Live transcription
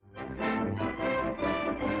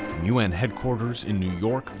From UN headquarters in New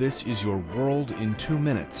York, this is your World in 2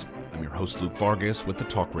 Minutes. I'm your host, Luke Vargas, with the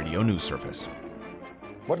Talk Radio News Service.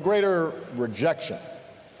 What greater rejection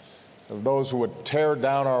of those who would tear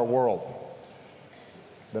down our world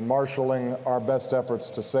than marshaling our best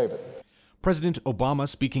efforts to save it? President Obama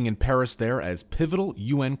speaking in Paris there as pivotal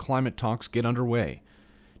UN climate talks get underway.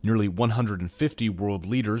 Nearly 150 world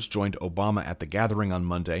leaders joined Obama at the gathering on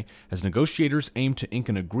Monday as negotiators aim to ink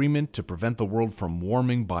an agreement to prevent the world from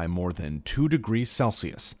warming by more than 2 degrees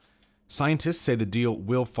Celsius. Scientists say the deal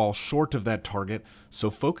will fall short of that target, so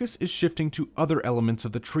focus is shifting to other elements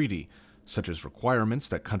of the treaty, such as requirements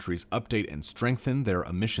that countries update and strengthen their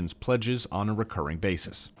emissions pledges on a recurring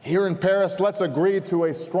basis. Here in Paris, let's agree to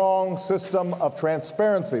a strong system of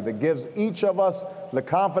transparency that gives each of us the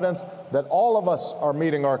confidence that all of us are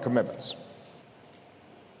meeting our commitments.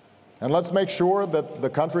 And let's make sure that the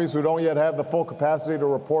countries who don't yet have the full capacity to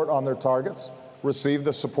report on their targets receive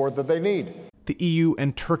the support that they need. The EU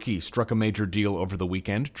and Turkey struck a major deal over the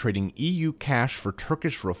weekend, trading EU cash for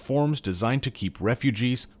Turkish reforms designed to keep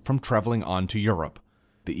refugees from traveling on to Europe.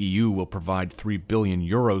 The EU will provide €3 billion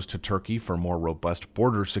to Turkey for more robust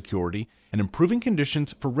border security and improving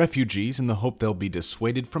conditions for refugees in the hope they'll be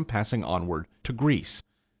dissuaded from passing onward to Greece.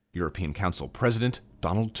 European Council President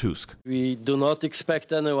Donald Tusk. We do not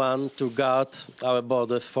expect anyone to guard our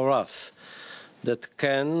borders for us. That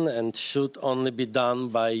can and should only be done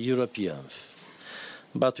by Europeans.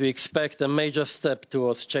 But we expect a major step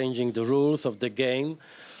towards changing the rules of the game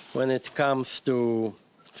when it comes to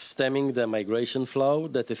stemming the migration flow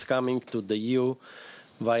that is coming to the EU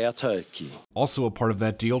via Turkey. Also a part of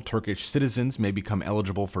that deal, Turkish citizens may become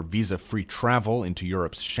eligible for visa-free travel into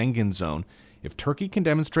Europe's Schengen zone if Turkey can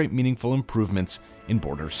demonstrate meaningful improvements in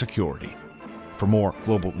border security. For more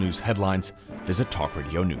global news headlines, visit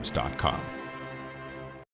talkradionews.com.